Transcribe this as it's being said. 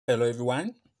Hello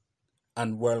everyone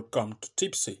and welcome to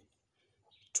Tipsy.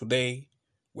 Today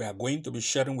we are going to be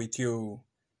sharing with you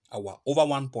our over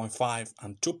 1.5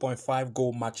 and 2.5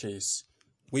 goal matches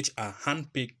which are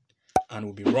handpicked and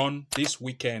will be run this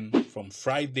weekend from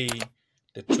Friday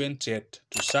the 20th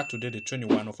to Saturday the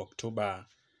 21st of October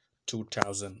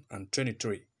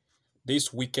 2023.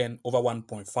 This weekend over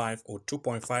 1.5 or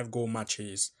 2.5 goal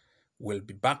matches will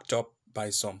be backed up by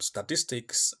some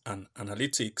statistics and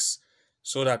analytics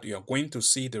so that you are going to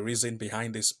see the reason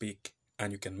behind this pick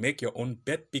and you can make your own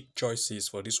bet pick choices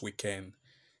for this weekend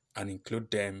and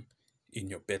include them in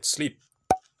your bet slip.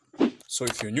 So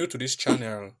if you're new to this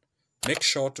channel, make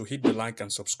sure to hit the like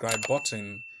and subscribe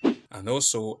button and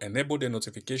also enable the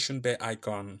notification bell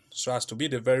icon so as to be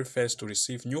the very first to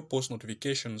receive new post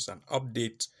notifications and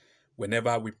updates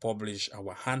whenever we publish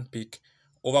our handpick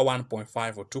over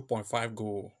 1.5 or 2.5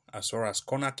 goal as well as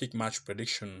corner kick match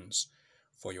predictions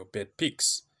for your bet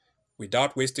picks.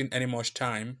 Without wasting any much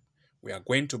time, we are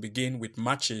going to begin with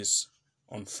matches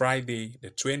on Friday the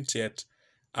 20th,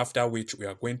 after which we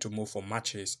are going to move for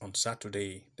matches on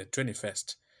Saturday the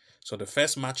 21st. So the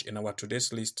first match in our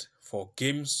today's list for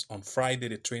games on Friday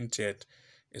the 20th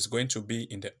is going to be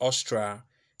in the Austria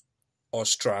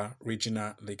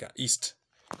Regional Liga East.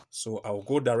 So I'll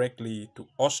go directly to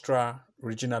Austria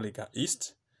Regional Liga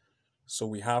East. So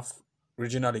we have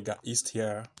Regional Liga East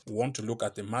here. We want to look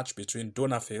at the match between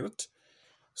Donaufield.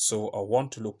 So I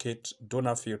want to locate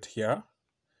Donaufield here.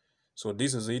 So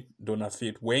this is it,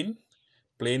 Donaufield Wayne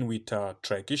playing with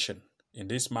Trikischen. In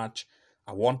this match,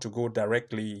 I want to go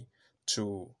directly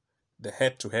to the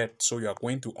head-to-head, so you are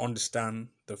going to understand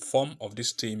the form of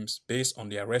these teams based on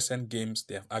their recent games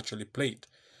they have actually played.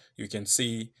 You can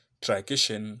see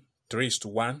Trikischen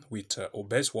 3-1 with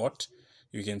Obeswart.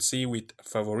 You can see with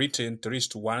Favoriten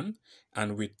 3-1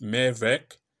 and with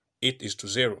Meerwerk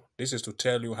 8-0. This is to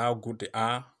tell you how good they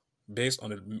are based on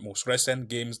the most recent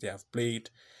games they have played.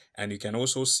 And you can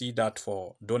also see that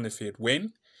for Donaufield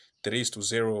Wayne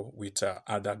 3-0 with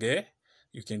Adage.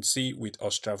 You can see with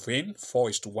Ostraveen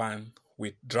 4-1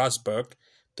 with Strasbourg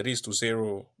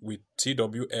 3-0 with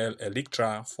TWL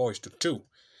Electra 4-2.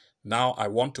 Now I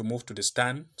want to move to the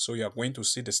stand, so you are going to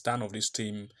see the stand of this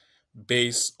team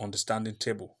based on the standing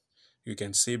table. You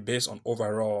can see based on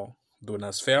overall,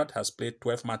 Donaufield has played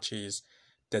 12 matches,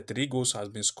 33 goals has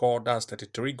been scored, that's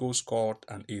 33 goals scored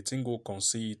and 18 goals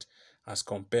conceded, as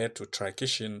compared to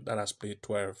Trikischen that has played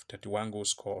 12, 31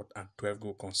 goals scored and 12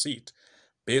 goals conceded.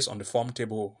 Based on the form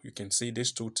table, you can see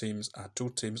these two teams are two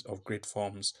teams of great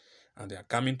forms and they are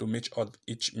coming to meet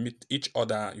each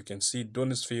other. You can see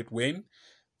Donaufield Wayne,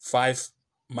 5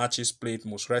 matches played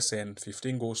most recent,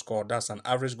 15 goals scored. That's an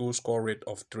average goal score rate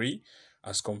of 3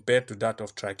 as compared to that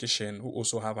of Trikischen, who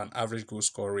also have an average goal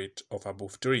score rate of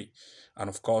above 3. And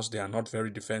of course, they are not very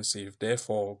defensive.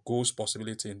 Therefore, goals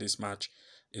possibility in this match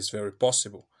is very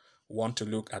possible. We want to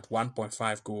look at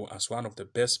 1.5 goal as one of the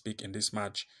best pick in this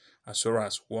match, as well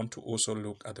as want to also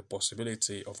look at the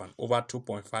possibility of an over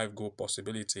 2.5 goal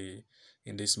possibility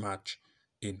in this match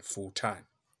in full time.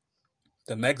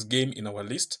 The next game in our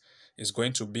list is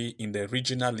going to be in the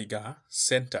Regional Liga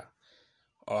Center.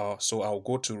 So I'll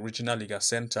go to Regional Liga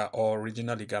Center or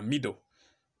Regional Liga Middle.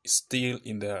 Still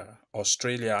in the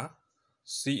Austria.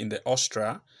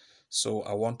 So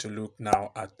I want to look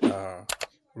now at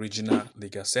Regional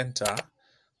Liga Center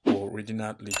or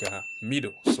Regional Liga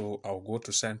Middle. So I'll go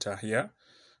to Center here.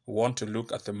 We want to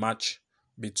look at the match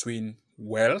between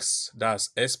Wales, that's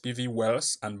SPV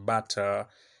Wales, and Bad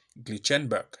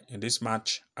Glichenberg. In this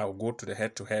match, I'll go to the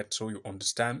head-to-head so you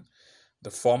understand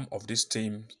the form of this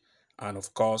team. And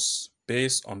of course,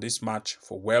 based on this match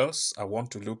for Wales, I want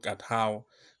to look at how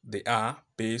they are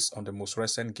based on the most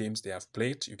recent games they have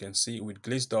played. You can see with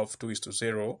Glisdorf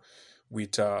 2-0,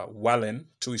 with Wallen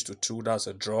 2-2, that's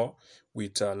a draw.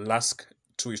 With Lask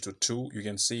 2-2, you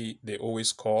can see they always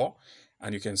score.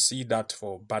 And you can see that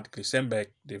for Bad Glichenberg,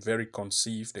 they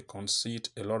concede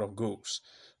a lot of goals.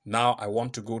 Now I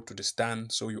want to go to the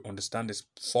stand so you understand this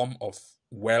form of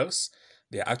Wales.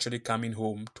 They are actually coming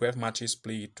home, 12 matches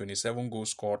played, 27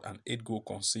 goals scored and 8 goals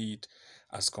conceded,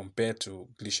 as compared to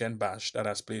Glichenbach that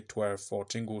has played 12,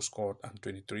 14 goals scored and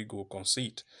 23 goals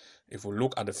conceded. If we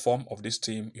look at the form of this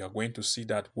team, you are going to see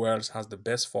that Wales has the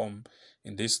best form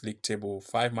in this league table.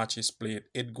 5 matches played,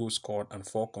 8 goals scored and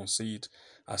 4 conceded,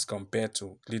 as compared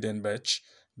to Glichenbach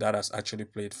that has actually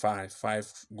played 5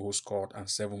 goals scored and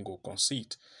 7 goals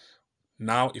conceded.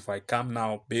 Now, if I come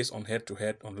now based on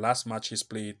head-to-head on last matches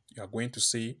played, you are going to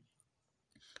see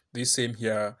this same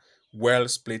here.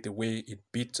 Wales played the way it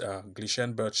beat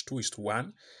Glichenberg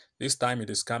 2-1. This time it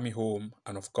is coming home,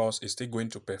 and of course, it's still going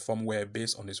to perform well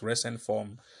based on its recent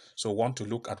form. So, want to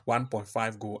look at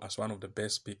 1.5 goal as one of the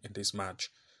best pick in this match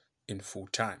in full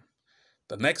time.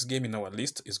 The next game in our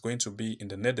list is going to be in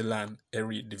the Netherlands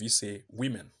Eredivisie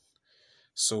Women.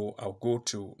 So, I'll go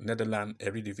to Netherlands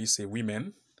Eredivisie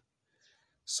Women.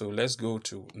 So, let's go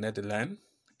to Netherlands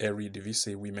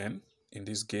Eredivisie Women in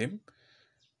this game.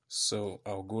 So,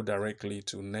 I'll go directly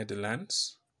to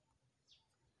Netherlands.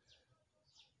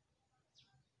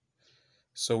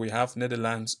 So we have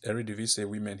Netherlands Eredivisie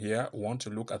Women here. We want to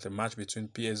look at the match between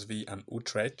PSV and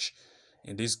Utrecht.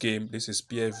 In this game, this is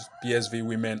PSV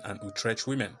Women and Utrecht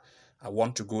Women. I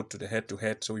want to go to the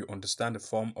head-to-head so you understand the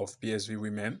form of PSV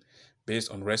Women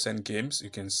based on recent games. You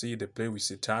can see they play with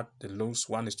Sittard. They lose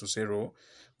 1-0.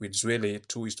 With Zwolle,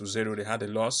 2-0. They had a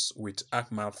loss. With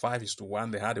Akma,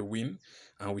 5-1. They had a win.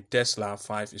 And with Tesla,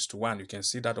 5-1. You can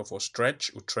see that of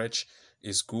Utrecht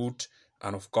is good.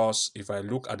 And of course, if I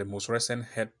look at the most recent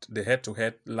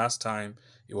head-to-head last time,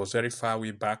 it was very far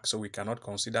way back, so we cannot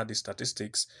consider these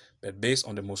statistics. But based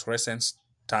on the most recent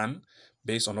stand,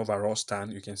 based on overall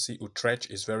stand, you can see Utrecht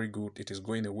is very good. It is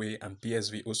going away, and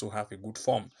PSV also have a good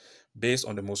form. Based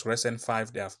on the most recent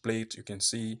 5 they have played, you can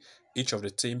see each of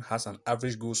the team has an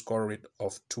average goal score rate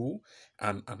of 2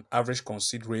 and an average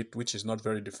concede rate, which is not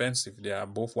very defensive. They are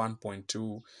both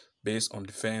 1.2 based on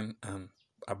defense and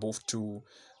above 2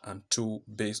 and 2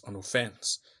 based on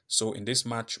offense. So in this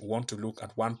match, we want to look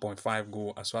at 1.5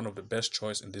 goal as one of the best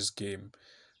choice in this game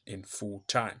in full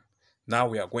time. Now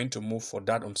we are going to move for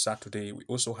that on Saturday. We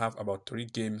also have about 3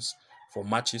 games for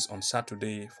matches on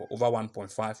Saturday for over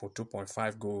 1.5 or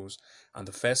 2.5 goals. And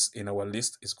the first in our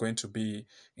list is going to be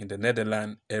in the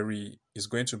Netherlands Eredivisie.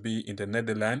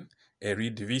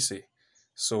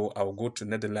 So I'll go to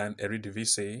Netherlands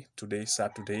Eredivisie today,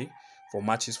 Saturday, for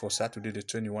matches for Saturday the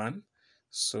 21.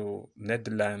 So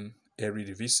Netherlands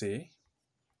Eredivisie.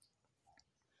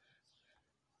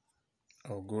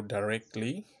 I'll go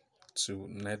directly to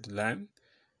Netherlands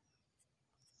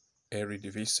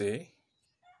Eredivisie.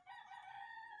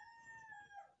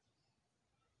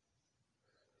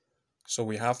 So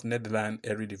we have Netherlands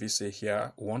Eredivisie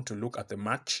here. We want to look at the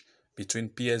match between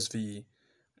PSV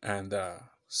and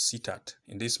Sittard.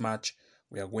 In this match,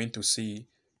 we are going to see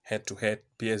head-to-head.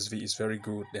 PSV is very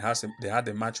good. They had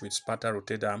a match with Sparta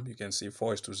Rotterdam. You can see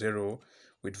 4-0.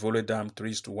 With Volendam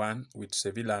 3-1. With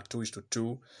Sevilla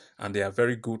 2-2. And they are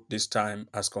very good this time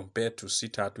as compared to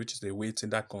Sittard, which is the away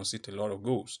team that concedes a lot of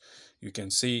goals. You can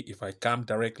see if I come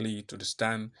directly to the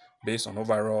stand based on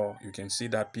overall, you can see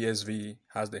that PSV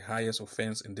has the highest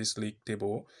offense in this league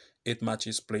table. 8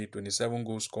 matches played, 27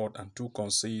 goals scored and 2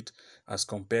 conceded, as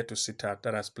compared to Sittard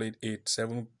that has played 8,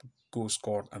 7 goals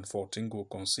scored and 14 goals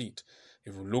conceded.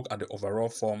 If you look at the overall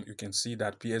form, you can see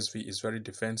that PSV is very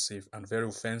defensive and very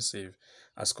offensive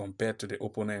as compared to the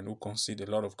opponent who concede a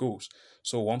lot of goals.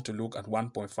 So we want to look at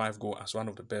 1.5 goal as one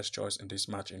of the best choice in this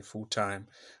match in full time,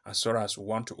 as well as we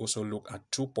want to also look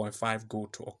at 2.5 goal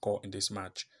to occur in this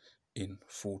match in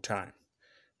full time.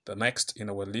 The next in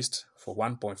our list for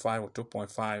 1.5 or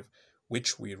 2.5,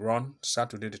 which we run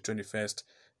Saturday the 21st,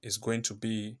 is going to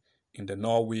be in the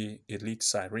Norway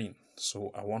Eliteserien.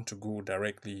 So I want to go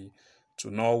directly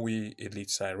to Norway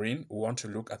Eliteserien. We want to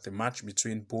look at the match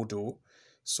between Bodo.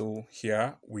 So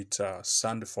here with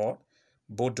Sandefjord,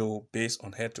 Bodo based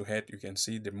on head-to-head, you can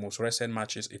see the most recent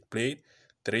matches it played: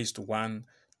 3-1,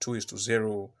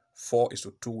 2-0,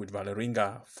 4-2 with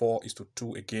Valerenga,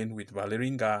 4-2 again with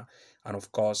Valerenga, and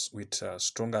of course with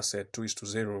Stronger Set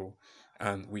 2-0,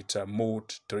 and with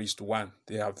Mode 3-1.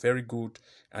 They are very good,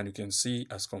 and you can see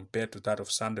as compared to that of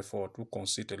Sandefjord, who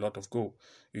concede a lot of goal.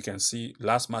 You can see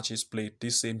last matches played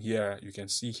this same here. You can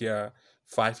see here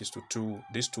 5-2.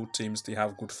 These two teams, they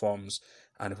have good forms,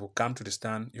 and if we come to the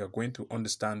stand, you are going to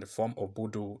understand the form of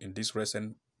Bodo in this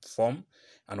recent form.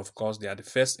 And of course, they are the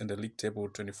first in the league table,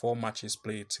 24 matches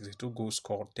played, 62 goals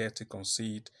scored, 30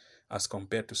 conceded, as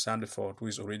compared to Sandefjord, who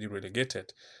is already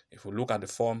relegated. If we look at the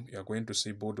form, you are going to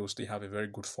see Bodo still have a very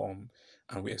good form,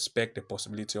 and we expect the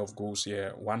possibility of goals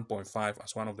here. 1.5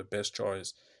 as one of the best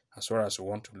choice, as well as we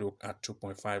want to look at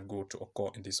 2.5 goal to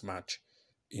occur in this match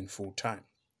in full time.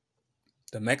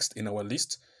 The next in our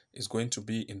list is going to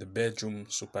be in the Belgium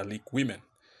Super League Women.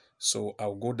 So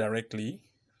I'll go directly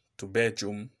to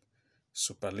Belgium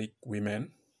Super League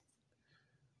Women.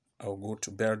 I'll go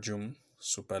to Belgium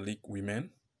Super League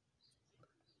Women.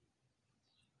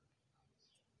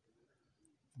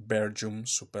 Belgium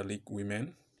Super League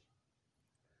Women.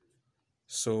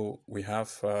 So we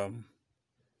have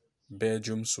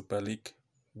Belgium Super League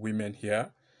Women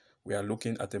here. We are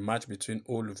looking at a match between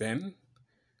Leuven.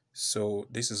 So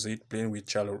this is it, playing with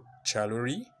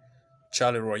Chalory.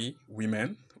 Charleroi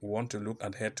women. We want to look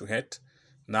at head-to-head.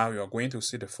 Now you are going to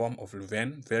see the form of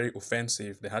Louvain, very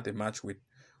offensive. They had a match with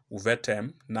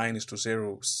Uvetem,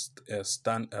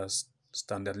 9-0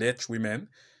 Standard Liège women,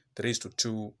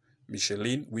 3-2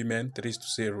 Michelin women,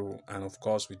 3-0, and of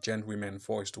course with Gent women,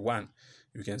 4-1.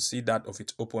 You can see that of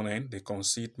its opponent, they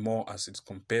concede more as it's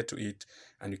compared to it,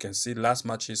 and you can see last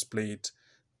matches played.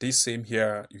 This same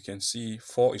here, you can see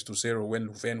 4-0 when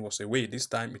Louvain was away. This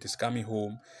time it is coming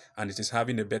home and it is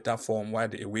having a better form while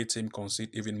the away team concede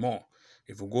even more.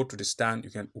 If we go to the stand,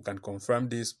 we can confirm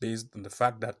this based on the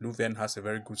fact that Louvain has a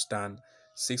very good stand.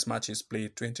 6 matches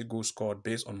played, 20 goals scored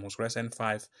based on most recent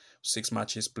 6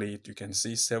 matches played. You can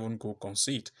see 7 goal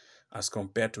concede as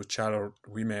compared to Charlotte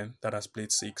women that has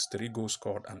played 6, 3 goals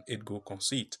scored and 8 goal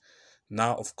concede.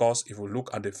 Now, of course, if we look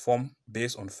at the form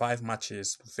based on 5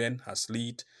 matches, Louvain has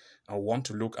lead. I want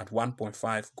to look at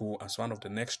 1.5 goal as one of the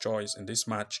next choice in this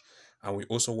match. And we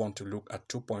also want to look at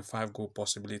 2.5 goal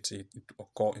possibility to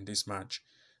occur in this match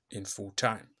in full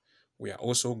time. We are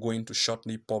also going to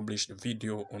shortly publish the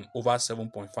video on over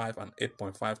 7.5 and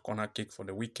 8.5 corner kick for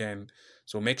the weekend.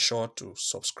 So make sure to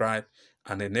subscribe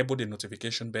and enable the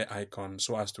notification bell icon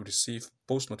so as to receive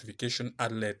post notification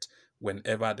alert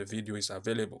whenever the video is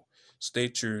available. Stay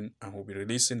tuned and we'll be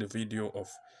releasing the video of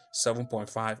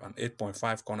 7.5 and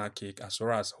 8.5 corner kick as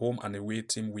well as home and away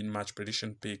team win match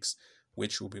prediction picks,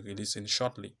 which we'll be releasing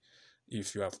shortly.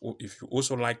 If you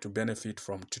also like to benefit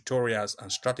from tutorials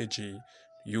and strategy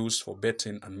used for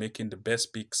betting and making the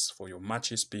best picks for your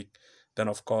matches pick, then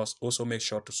of course also make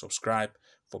sure to subscribe,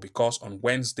 for because on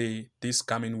Wednesday this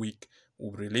coming week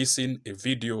we'll be releasing a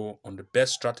video on the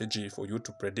best strategy for you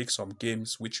to predict some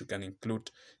games which you can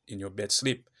include in your bet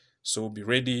slip. So be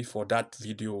ready for that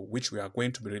video, which we are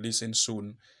going to be releasing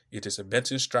soon. It is a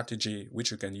betting strategy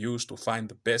which you can use to find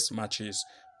the best matches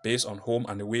based on home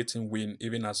and away team win,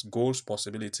 even as goals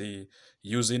possibility,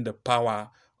 using the power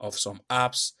of some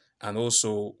apps and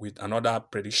also with another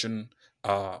prediction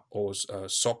or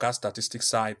soccer statistics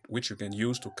site which you can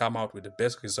use to come out with the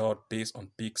best result based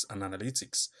on picks and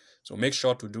analytics. So make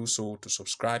sure to do so, to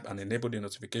subscribe and enable the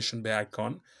notification bell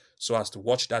icon so as to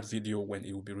watch that video when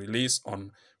it will be released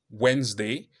on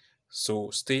Wednesday. So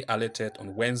stay alerted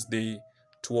on Wednesday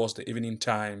towards the evening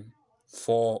time,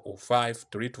 4 or 5,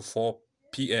 3 to 4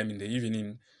 p.m. in the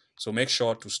evening. So make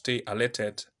sure to stay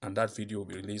alerted and that video will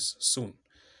be released soon.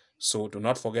 So do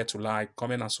not forget to like,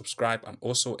 comment and subscribe, and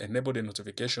also enable the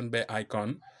notification bell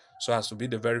icon so as to be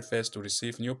the very first to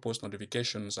receive new post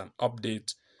notifications and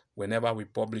updates whenever we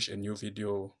publish a new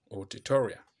video or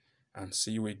tutorial. And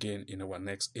see you again in our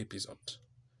next episode.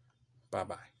 Bye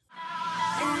bye.